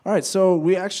All right, so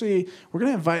we're going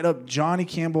to invite up Johnny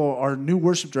Campbell, our new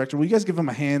worship director. Will you guys give him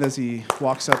a hand as he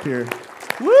walks up here?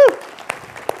 Woo!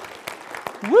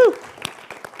 Woo!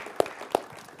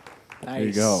 Nice. There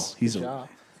you go. He's a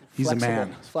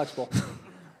man. He's flexible.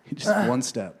 Just one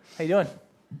step. How you doing?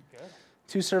 Good.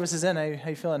 2 services in. How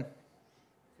you feeling?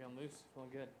 Feeling loose. Feeling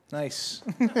good. Nice.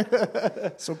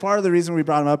 So part of the reason we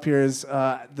brought him up here is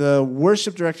the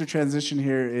worship director transition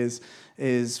here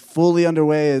is fully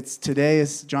underway. Today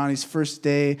is Johnny's first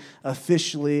day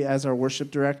officially as our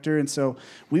worship director, and so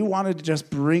we wanted to just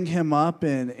bring him up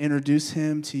and introduce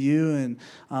him to you and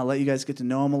let you guys get to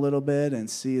know him a little bit and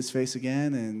see his face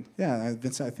again. And yeah,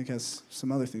 Vincent, I think, has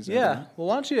some other things. Yeah. Well,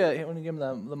 why don't you, when you give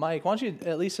him the mic, why don't you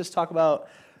at least just talk about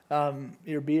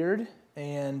your beard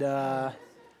and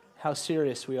how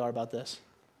serious we are about this?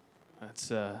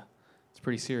 It's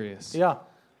pretty serious. Yeah.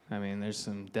 I mean, there's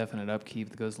some definite upkeep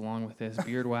that goes along with this.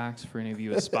 Beard wax, for any of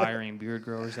you aspiring beard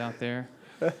growers out there,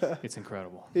 it's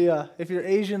incredible. Yeah. If you're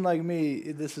Asian like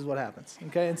me, this is what happens.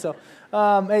 Okay. And so,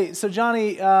 hey, so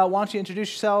Johnny, why don't you introduce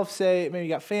yourself? Say maybe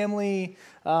you got family,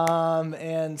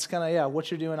 and kind of what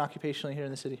you're doing occupationally here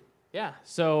in the city. Yeah.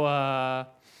 So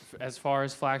as far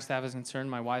as Flagstaff is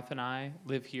concerned, my wife and I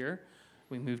live here.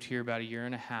 We moved here about 1.5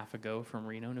 years ago from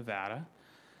Reno, Nevada.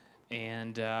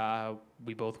 And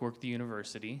we both work at the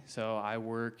university. So I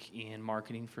work in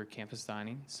marketing for campus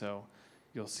dining. So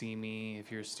you'll see me, if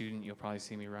you're a student, you'll probably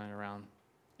see me running around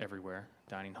everywhere,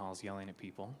 dining halls, yelling at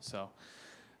people. So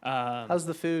how's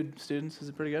the food, students? Is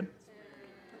it pretty good?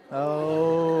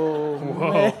 Oh,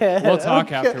 whoa. Man. We'll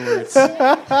talk afterwards.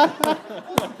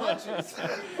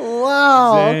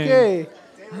 Wow, Dang. okay.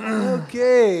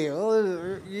 Okay.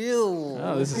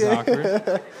 Oh, this is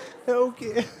awkward.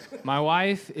 Okay. My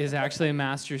wife is actually a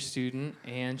master's student,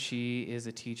 and she is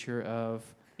a teacher of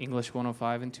English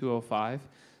 105 and 205.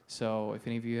 So if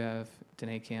any of you have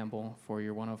Danae Campbell for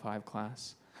your 105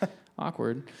 class,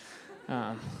 awkward.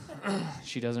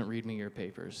 She doesn't read me your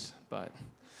papers, but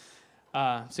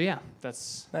so yeah,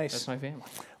 that's Nice. That's my family.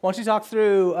 Why don't you talk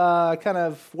through kind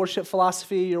of worship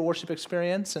philosophy, your worship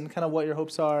experience, and kind of what your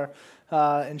hopes are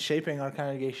in shaping our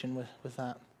congregation with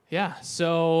that? Yeah,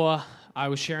 so I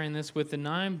was sharing this with the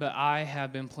 9, but I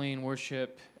have been playing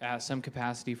worship at some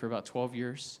capacity for about 12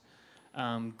 years.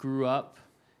 Grew up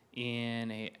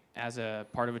as a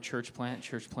part of a church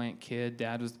plant kid.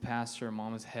 Dad was the pastor,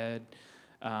 mom was head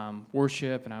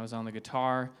worship, and I was on the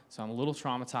guitar, so I'm a little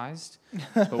traumatized,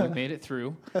 but we made it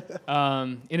through.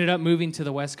 Ended up moving to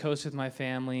the West Coast with my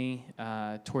family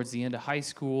towards the end of high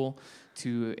school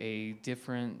to a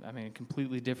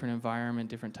completely different environment,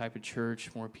 different type of church,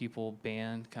 more people,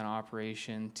 band kind of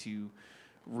operation, to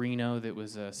Reno that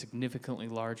was significantly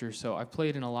larger. So I've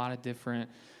played in a lot of different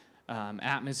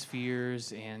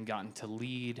atmospheres and gotten to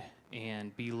lead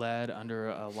and be led under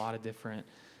a lot of different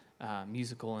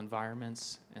musical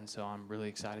environments, and so I'm really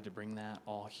excited to bring that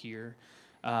all here.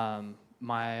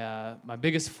 My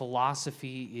biggest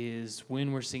philosophy is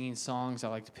when we're singing songs, I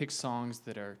like to pick songs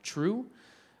that are true,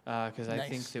 because I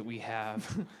think that we have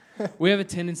a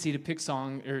tendency to pick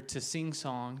to sing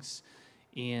songs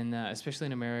in especially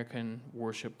in American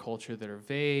worship culture that are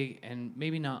vague and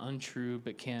maybe not untrue,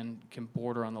 but can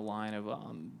border on the line of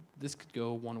this could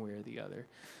go one way or the other.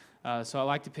 So I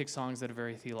like to pick songs that are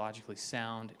very theologically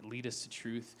sound, lead us to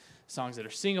truth, songs that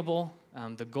are singable.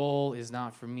 The goal is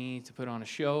not for me to put on a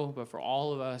show, but for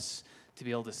all of us to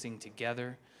be able to sing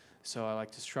together. So I like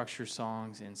to structure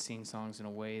songs and sing songs in a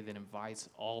way that invites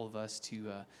all of us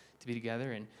to be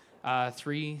together. And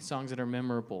 3 songs that are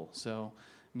memorable. So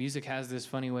music has this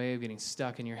funny way of getting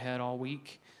stuck in your head all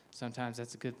week. Sometimes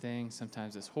that's a good thing.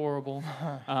 Sometimes it's horrible.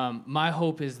 My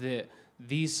hope is that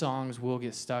these songs will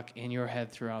get stuck in your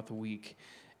head throughout the week,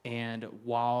 and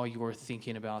while you're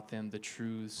thinking about them, the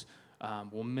truths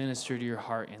will minister to your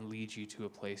heart and lead you to a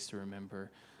place to remember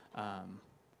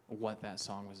what that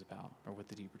song was about or what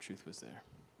the deeper truth was there.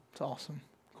 It's awesome.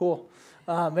 Cool.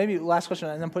 Maybe last question,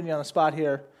 and I'm putting you on the spot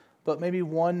here, but maybe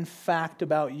one fact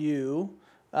about you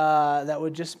that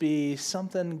would just be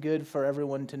something good for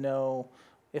everyone to know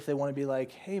if they want to be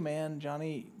like, hey, man,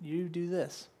 Johnny, you do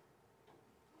this.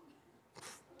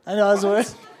 I know, that's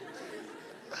what.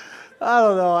 I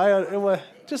don't know. It was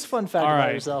just fun fact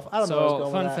about yourself. I don't know where I was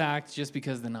going fun with that. fact, just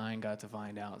because the 9 got to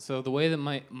find out. So the way that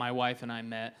my wife and I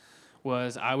met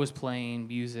was I was playing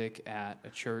music at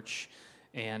a church,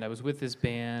 and I was with this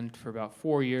band for about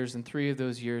 4 years, and 3 of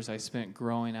those years I spent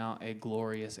growing out a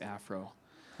glorious afro.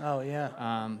 Oh,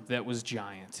 yeah. That was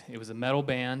giant. It was a metal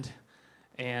band,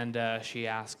 and she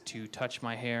asked to touch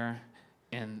my hair,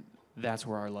 and that's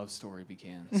where our love story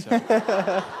began. So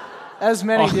As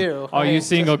many do. All right? you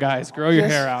single guys, grow your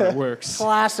hair out. It works.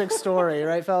 Classic story,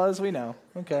 right, fellas? We know.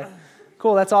 Okay.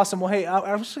 Cool. That's awesome. Well, hey,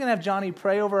 I'm just going to have Johnny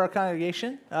pray over our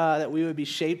congregation that we would be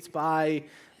shaped by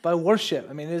worship.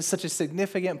 I mean, it is such a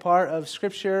significant part of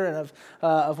Scripture and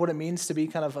of what it means to be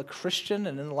kind of a Christian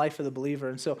and in the life of the believer.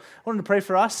 And so I wanted to pray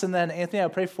for us, and then Anthony, I'll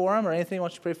pray for him, or Anthony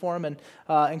wants to pray for him, and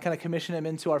kind of commission him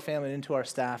into our family and into our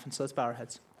staff. And so let's bow our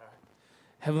heads.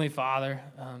 Heavenly Father,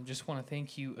 just want to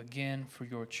thank you again for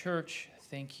your church.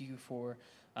 Thank you for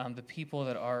the people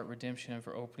that are at Redemption and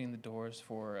for opening the doors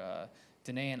for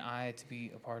Danae and I to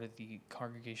be a part of the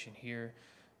congregation here.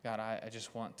 God, I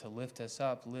just want to lift us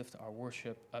up, lift our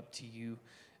worship up to you,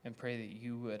 and pray that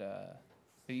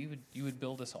you would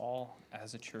build us all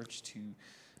as a church to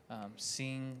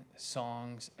sing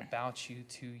songs about you,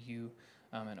 to you,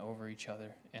 and over each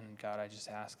other. And God, I just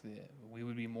ask that we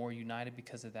would be more united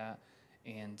because of that,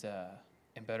 and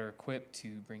better equipped to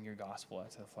bring your gospel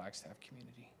out to the Flagstaff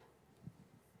community.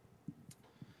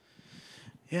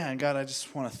 Yeah, and God, I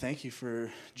just want to thank you for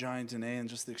Johnny and Danae and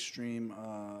just the extreme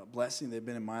blessing they've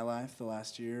been in my life the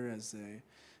last year as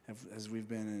we've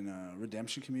been in a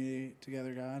redemption community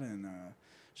together, God, and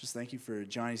just thank you for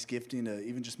Johnny's gifting to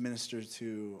even just minister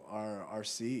to our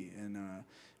RC and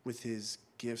with his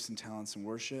gifts and talents in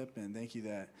worship, and thank you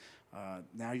that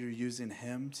now you're using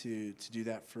him to do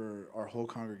that for our whole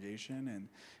congregation. And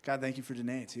God, thank you for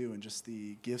Danae too, and just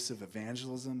the gifts of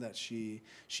evangelism that she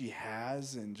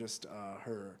has, and just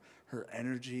her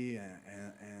energy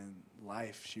and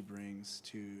life she brings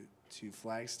to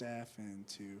Flagstaff and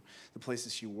to the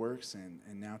places she works, and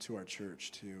now to our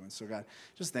church too. And so God,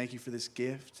 just thank you for this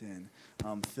gift, and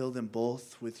fill them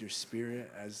both with your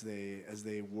Spirit as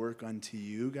they work unto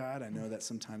you, God. I know that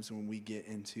sometimes when we get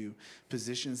into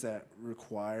positions that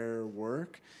require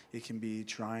work, it can be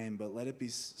trying, but let it be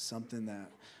something that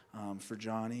for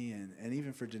Johnny and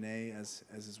even for Danae as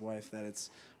his wife, that it's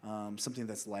something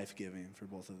that's life-giving for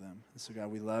both of them. And so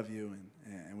God, we love you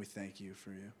and we thank you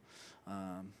for you.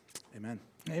 Amen.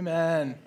 Amen.